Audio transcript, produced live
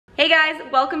Hey guys,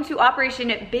 welcome to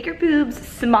Operation Bigger Boobs,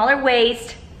 Smaller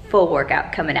Waist, full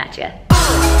workout coming at ya.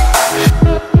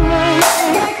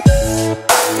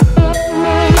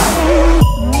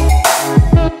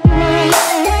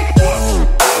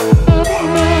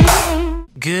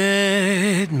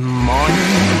 Good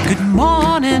morning, good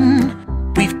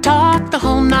morning. We've talked the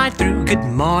whole night through. Good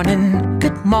morning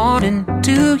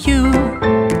to you.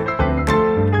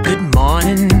 Good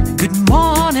morning.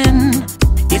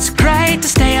 It's great to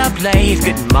stay up late.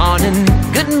 Good morning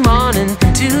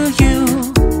to you.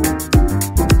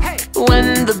 Hey.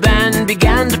 When the band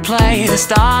began to play, the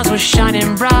stars were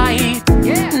shining bright.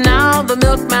 Yeah. Now the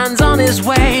milkman's on his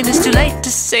way, and it's too late to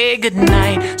say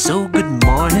goodnight. So good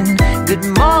morning. Good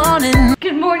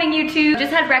morning, YouTube.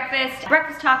 Just had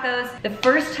breakfast tacos. The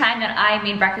first time that I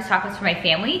made breakfast tacos for my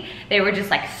family, they were just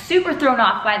like super thrown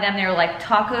off by them. They were like,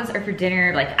 tacos are for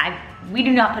dinner. Like we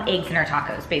do not put eggs in our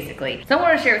tacos, basically. So I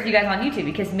want to share it with you guys on YouTube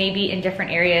because maybe in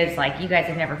different areas, like you guys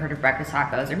have never heard of breakfast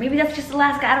tacos, or maybe that's just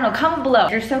Alaska, I don't know, comment below.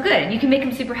 They're so good and you can make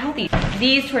them super healthy.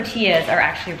 These tortillas are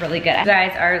actually really good. You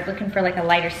guys are looking for like a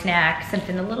lighter snack,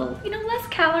 something a little, less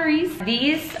calories.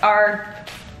 These are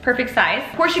perfect size,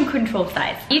 portion controlled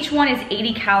size. Each one is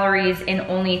 80 calories and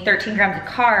only 13 grams of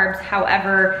carbs.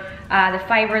 However, the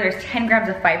fiber, there's 10 grams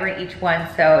of fiber in each one,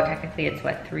 so technically it's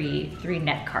what, three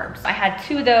net carbs. I had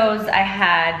 2 of those, I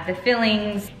had the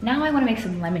fillings. Now I wanna make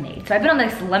some lemonade. So I've been on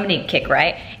this lemonade kick,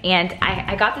 right? And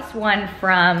I got this one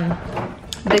from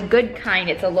The Good Kind.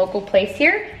 It's a local place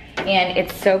here, and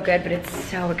it's so good, but it's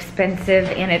so expensive,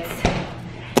 and it's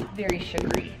very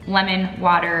sugary. Lemon,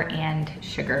 water, and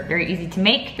sugar. Very easy to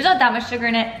make. There's not that much sugar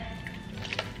in it.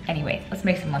 Anyway, let's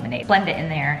make some lemonade. Blend it in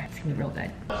there. It's gonna be real good.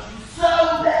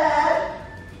 So bad.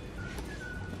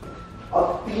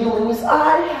 Of feelings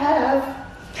I have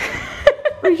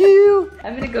for you.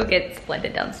 I'm gonna go get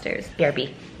Splendid downstairs.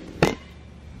 BRB.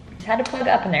 Just had to plug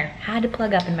up in there. Had to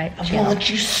plug up in my channel. I want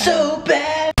you so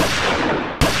bad.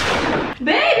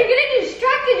 Babe, you're getting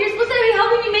distracted. You're supposed to be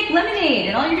helping me make lemonade,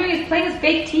 and all you're doing is playing with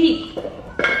fake tea.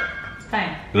 It's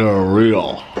fine. They're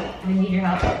real. I need your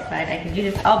help. It's fine. I can do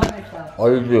this all by myself. All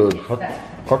you do is cut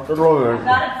the lemon. I'm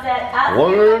not upset.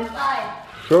 Lemon,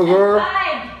 sugar.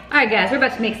 Alright guys, we're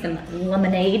about to make some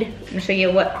lemonade. I'm gonna show you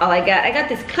what all I got. I got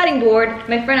this cutting board.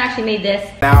 My friend actually made this.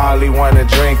 Now all he wanna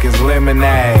drink is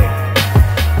lemonade.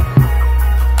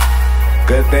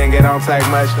 Good thing it don't take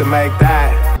much to make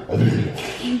that.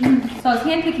 So I was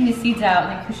hand picking the seeds out,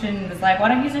 and then Christian was like, why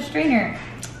don't you use a strainer?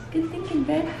 Good thinking,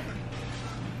 babe.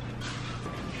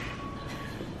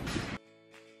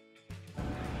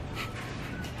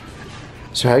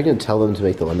 So how are you gonna tell them to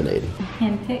make the lemonade?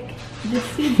 Hand pick the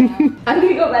seeds out. I'm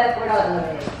gonna go buy the $4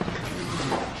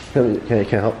 lemonade. Can I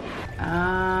help?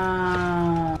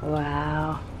 Oh,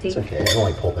 wow. See? It's okay, I don't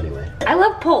like pulp anyway. I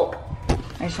love pulp.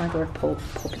 I just don't like the word pulp.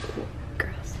 Pulp is cool.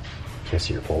 Gross. Can I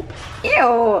see your pulp?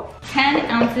 Ew. 10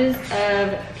 ounces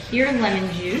of pure lemon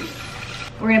juice.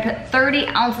 We're gonna put 30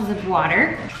 ounces of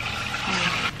water.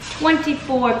 And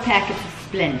 24 packets of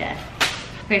Splenda.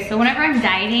 Okay, so whenever I'm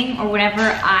dieting or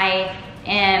whenever I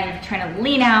am trying to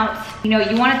lean out, you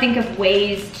want to think of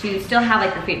ways to still have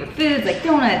like your favorite foods like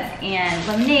donuts and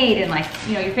lemonade and like,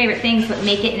 your favorite things, but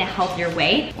make it in a healthier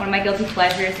way. One of my guilty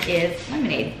pleasures is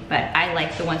lemonade, but I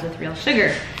like the ones with real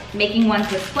sugar. Making ones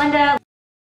with Splenda,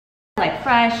 like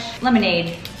fresh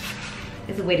lemonade,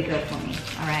 is a way to go for me,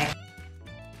 all right?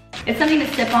 It's something to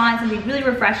sip on, something really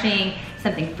refreshing,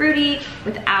 something fruity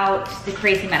without the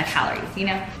crazy amount of calories,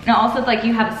 And also if like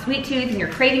you have a sweet tooth and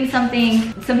you're craving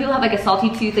something, some people have like a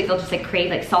salty tooth, like they'll just like crave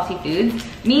like salty foods.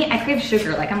 Me, I crave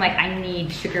sugar, like I'm like, I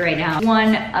need sugar right now.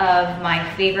 One of my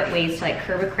favorite ways to like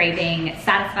curb a craving,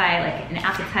 satisfy like an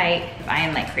appetite, if I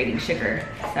am like craving sugar,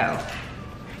 so.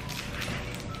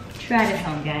 Try it at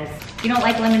home, guys. If you don't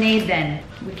like lemonade, then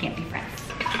we can't be friends.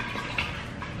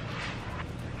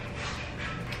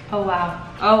 Oh wow,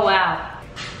 oh wow.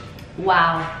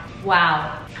 Wow.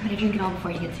 I'm gonna drink it all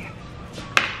before he gets here.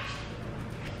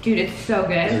 Dude, it's so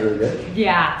good. Is it really good?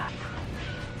 Yeah.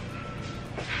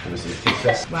 Let me see the taste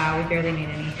test. Wow, we barely made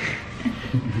any.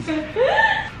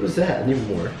 What's that? I need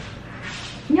more.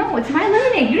 No, it's my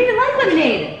lemonade. You don't even like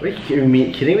lemonade. Are you kidding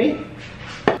me?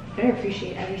 Better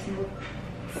appreciate every single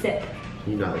sip.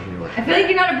 You not. I feel like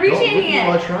you're not appreciating it.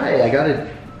 I'll try it. I gotta.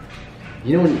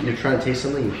 When you're trying to taste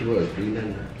something and people are like, reading that.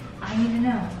 I need to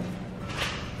know.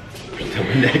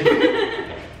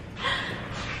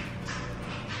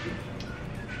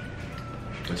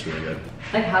 That's really good.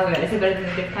 Like how good? Is it better than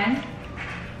the Good Kind?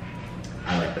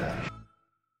 I like that.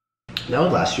 That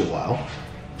would last you a while.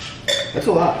 That's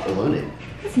a lot for lemonade.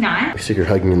 It's not. So you're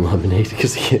hugging in lemonade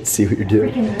because you can't see what you're doing.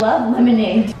 I freaking love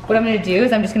lemonade. What I'm gonna do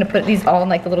is I'm just gonna put these all in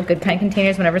like the little good kind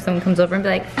containers whenever someone comes over and be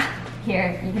like,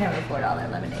 here, you can have a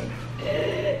 $4 lemonade.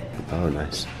 Oh,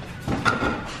 nice.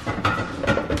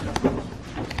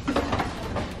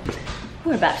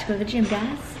 We're about to go to the gym,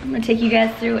 guys. I'm gonna take you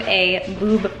guys through a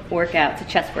boob workout. It's a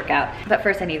chest workout. But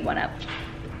first I need 1-Up.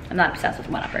 I'm not obsessed with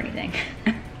 1-Up or anything.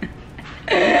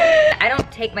 I don't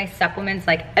take my supplements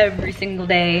like every single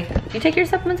day. Do you take your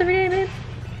supplements every day, babe?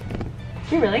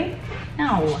 Do you really?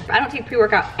 No. I don't take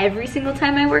pre-workout every single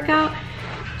time I work out.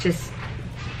 Just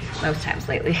most times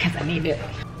lately because I need it.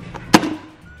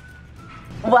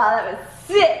 Wow, that was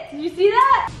sick. Did you see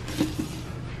that?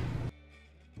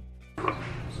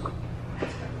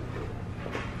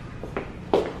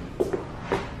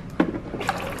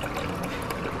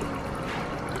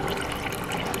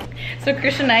 So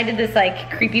Christian and I did this like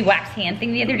creepy wax hand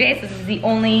thing the other day. So this is the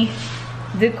only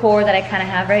decor that I kind of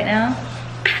have right now.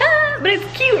 But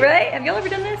it's cute, right? Have y'all ever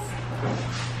done this?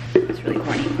 It's really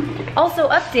corny. Also,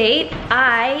 update,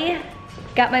 I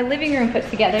got my living room put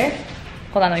together.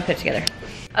 Hold on, let me put it together.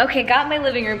 Okay, got my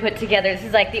living room put together. This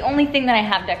is like the only thing that I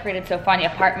have decorated so far in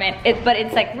the apartment. But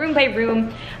it's like room by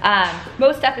room.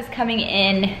 Most stuff is coming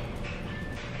in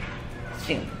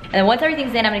soon. And then once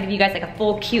everything's in, I'm gonna give you guys like a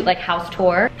full cute like house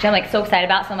tour, which I'm like so excited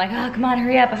about. So I'm like, oh, come on,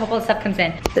 hurry up. I hope all the stuff comes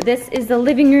in. So this is the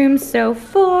living room so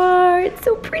far. It's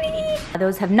so pretty.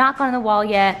 Those have not gone on the wall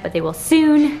yet, but they will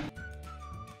soon.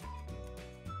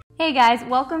 Hey guys,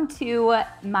 welcome to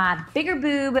my bigger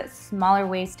boob, smaller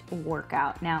waist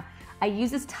workout. Now, I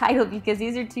use this title because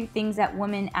these are two things that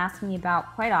women ask me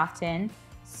about quite often.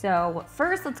 So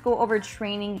first, let's go over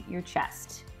training your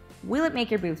chest. Will it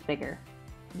make your boobs bigger?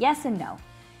 Yes and no.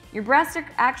 Your breasts are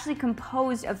actually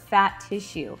composed of fat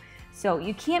tissue. So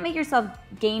you can't make yourself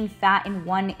gain fat in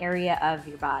one area of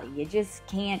your body. You just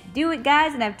can't do it,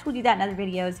 guys, and I've told you that in other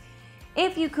videos.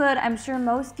 If you could, I'm sure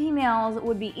most females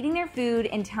would be eating their food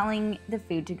and telling the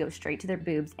food to go straight to their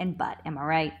boobs and butt, am I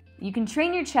right? You can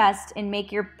train your chest and make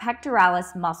your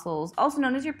pectoralis muscles, also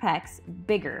known as your pecs,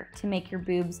 bigger to make your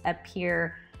boobs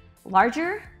appear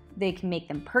larger. They can make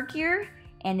them perkier,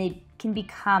 and they can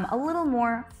become a little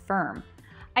more firm.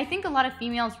 I think a lot of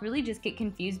females really just get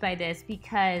confused by this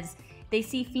because they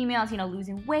see females,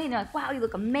 losing weight and they're like, wow, you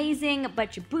look amazing,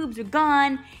 but your boobs are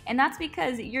gone. And that's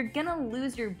because you're gonna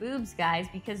lose your boobs, guys,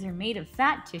 because they're made of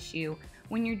fat tissue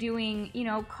when you're doing,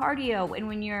 cardio and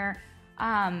when you're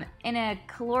in a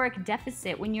caloric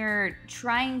deficit, when you're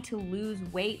trying to lose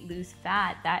weight, lose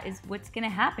fat, that is what's gonna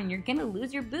happen. You're gonna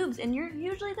lose your boobs and you're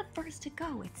usually the first to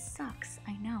go. It sucks,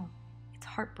 I know, it's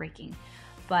heartbreaking.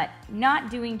 But not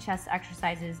doing chest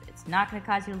exercises, it's not gonna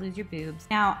cause you to lose your boobs.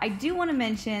 Now, I do wanna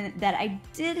mention that I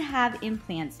did have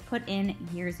implants put in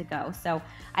years ago. So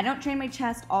I don't train my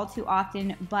chest all too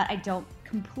often, but I don't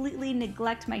completely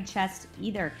neglect my chest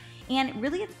either. And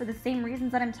really it's for the same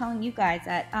reasons that I'm telling you guys,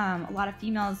 that a lot of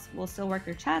females will still work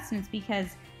their chest, and it's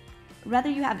because whether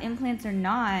you have implants or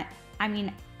not,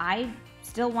 I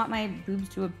still want my boobs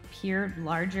to appear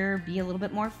larger, be a little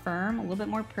bit more firm, a little bit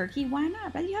more perky. Why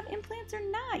not? Whether you have implants or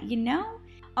not,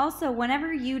 Also,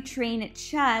 whenever you train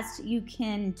chest, you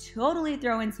can totally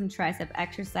throw in some tricep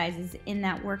exercises in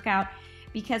that workout,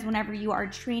 because whenever you are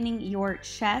training your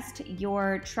chest,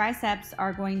 your triceps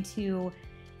are going to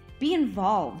be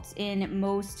involved in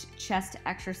most chest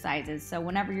exercises. So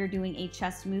whenever you're doing a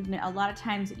chest movement, a lot of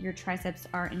times your triceps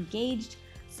are engaged.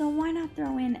 So why not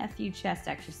throw in a few chest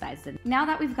exercises? Now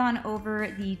that we've gone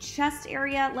over the chest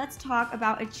area, let's talk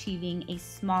about achieving a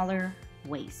smaller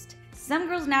waist. Some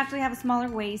girls naturally have a smaller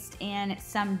waist and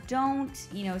some don't.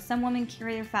 Some women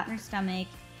carry their fat in their stomach,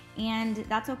 and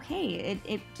that's okay.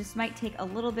 It just might take a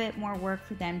little bit more work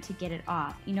for them to get it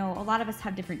off. A lot of us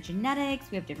have different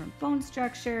genetics, we have different bone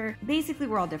structure. Basically,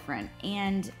 we're all different.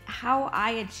 And how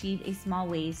I achieve a small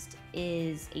waist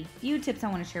is a few tips I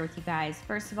want to share with you guys.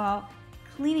 First of all,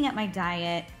 cleaning up my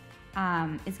diet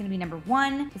is going to be number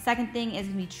one. The second thing is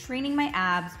going to be training my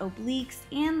abs, obliques,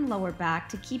 and lower back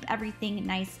to keep everything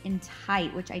nice and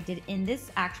tight, which I did in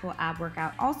this actual ab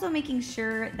workout. Also making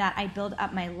sure that I build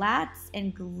up my lats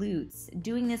and glutes.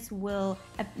 Doing this will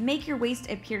make your waist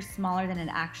appear smaller than it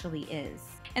actually is.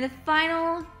 And the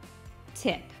final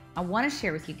tip I want to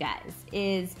share with you guys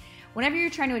is whenever you're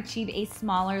trying to achieve a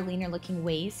smaller, leaner looking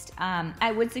waist,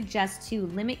 I would suggest to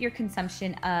limit your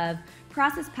consumption of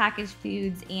processed packaged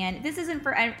foods. And this isn't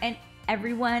for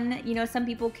everyone. Some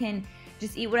people can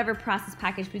just eat whatever processed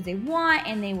packaged foods they want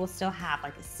and they will still have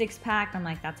like a 6-pack. I'm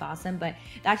like, that's awesome. But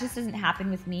that just doesn't happen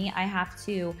with me. I have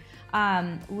to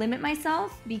limit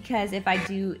myself, because if I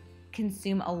do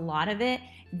consume a lot of it,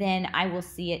 then I will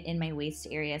see it in my waist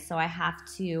area. So I have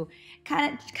to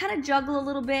kind of juggle a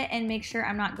little bit and make sure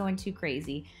I'm not going too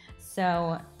crazy.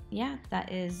 So yeah,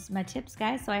 that is my tips,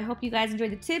 guys. So I hope you guys enjoy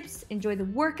the tips, enjoy the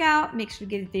workout. Make sure to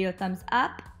give the video a thumbs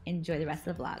up. Enjoy the rest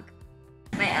of the vlog.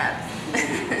 My abs.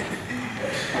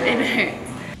 It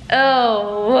hurts.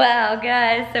 Oh, wow,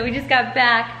 guys. So we just got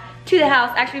back to the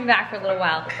house. Actually, been back for a little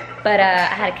while. But I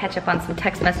had to catch up on some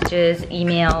text messages,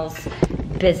 emails,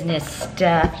 business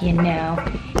stuff, you know.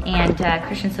 And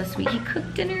Christian's so sweet. He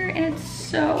cooked dinner and it's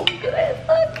so good.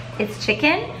 Look. It's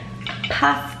chicken,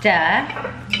 pasta,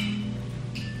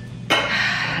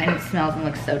 and it smells and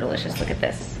looks so delicious. Look at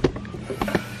this.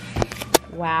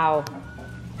 Wow.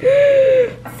 So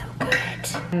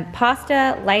good.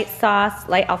 Pasta, light sauce,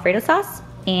 light Alfredo sauce,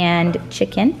 and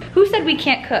chicken. Who said we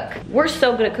can't cook? We're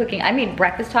so good at cooking. I made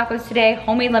breakfast tacos today,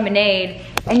 homemade lemonade,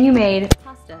 and you made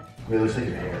pasta. It looks like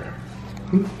your hair.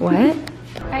 What?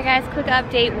 All right, guys, quick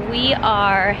update. We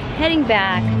are heading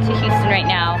back to Houston right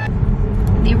now.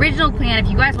 The original plan,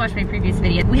 if you guys watched my previous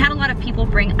video, we had a lot of people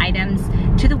bring items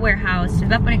to the warehouse, to the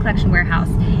Buff Bunny Collection warehouse,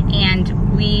 and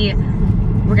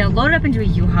we're gonna load it up into a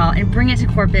U-Haul and bring it to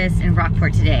Corpus and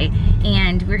Rockport today.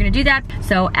 And we're gonna do that.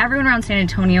 So everyone around San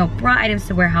Antonio brought items to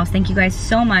the warehouse. Thank you guys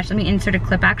so much. Let me insert a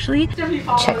clip actually.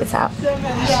 Check this out. She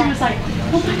was like,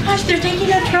 oh my gosh, they're taking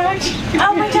a truck.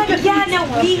 Oh my god, yeah, no,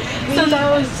 so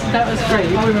that was great.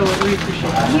 We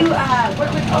appreciate it. You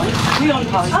work with Polly? We own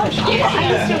Polly's. Oh,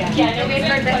 yeah. No, we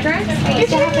started the dress. You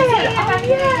did? Oh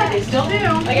yeah, they still do.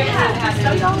 Like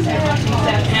everything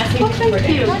well, thank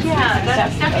you. Yeah,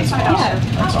 that's definitely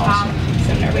fine. That's awesome.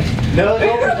 So nervous. No,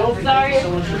 don't. Sorry. Thank you so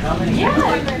much for coming.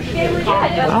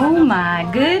 Yeah. Oh my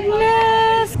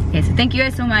goodness. Okay, so thank you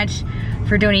guys so much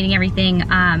for donating everything.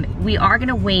 We are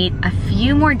gonna wait a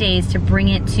few more days to bring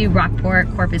it to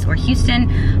Rockport, Corpus, or Houston,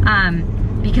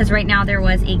 because right now there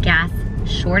was a gas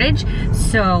shortage.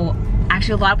 So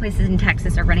actually a lot of places in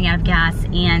Texas are running out of gas,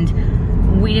 and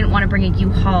we didn't want to bring a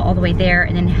U-Haul all the way there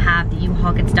and then have the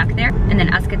U-Haul get stuck there and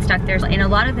then us get stuck there. And a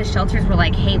lot of the shelters were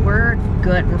like, hey, we're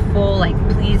good, we're full, like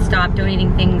please stop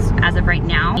donating things as of right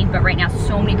now. But right now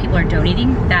so many people are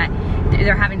donating that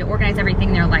they're having to organize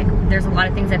everything. They're like, there's a lot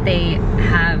of things that they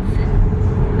have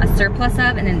a surplus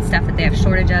of and then stuff that they have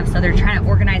shortage of. So they're trying to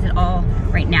organize it all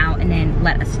right now and then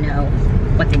let us know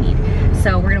what they need.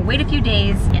 So we're gonna wait a few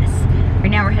days, yes. Right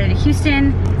now we're headed to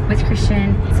Houston with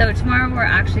Christian. So tomorrow we're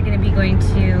actually gonna be going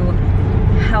to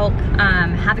help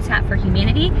Habitat for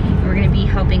Humanity. We're gonna be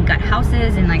helping gut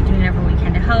houses and like doing whatever we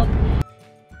can to help.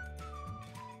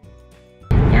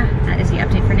 Yeah, that is the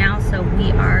update for now. So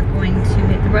we are going to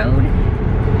hit the road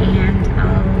and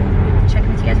I'll check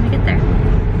in with you guys when we get there.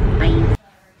 Bye.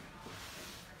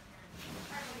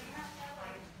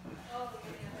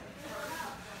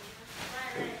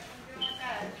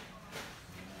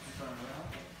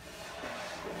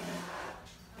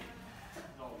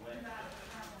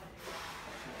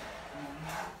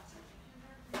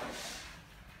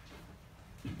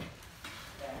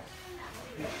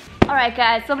 Alright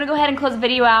guys, so I'm gonna go ahead and close the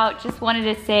video out. Just wanted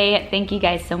to say thank you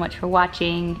guys so much for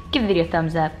watching. Give the video a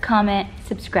thumbs up, comment,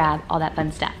 subscribe, all that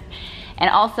fun stuff. And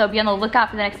also be on the lookout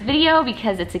for the next video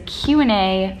because it's a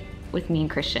Q&A with me and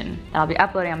Christian that I'll be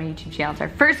uploading on my YouTube channel. It's our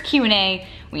first Q&A.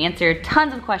 We answered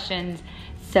tons of questions,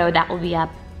 so that will be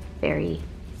up very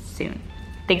soon.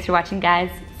 Thanks for watching guys.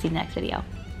 See you in the next video.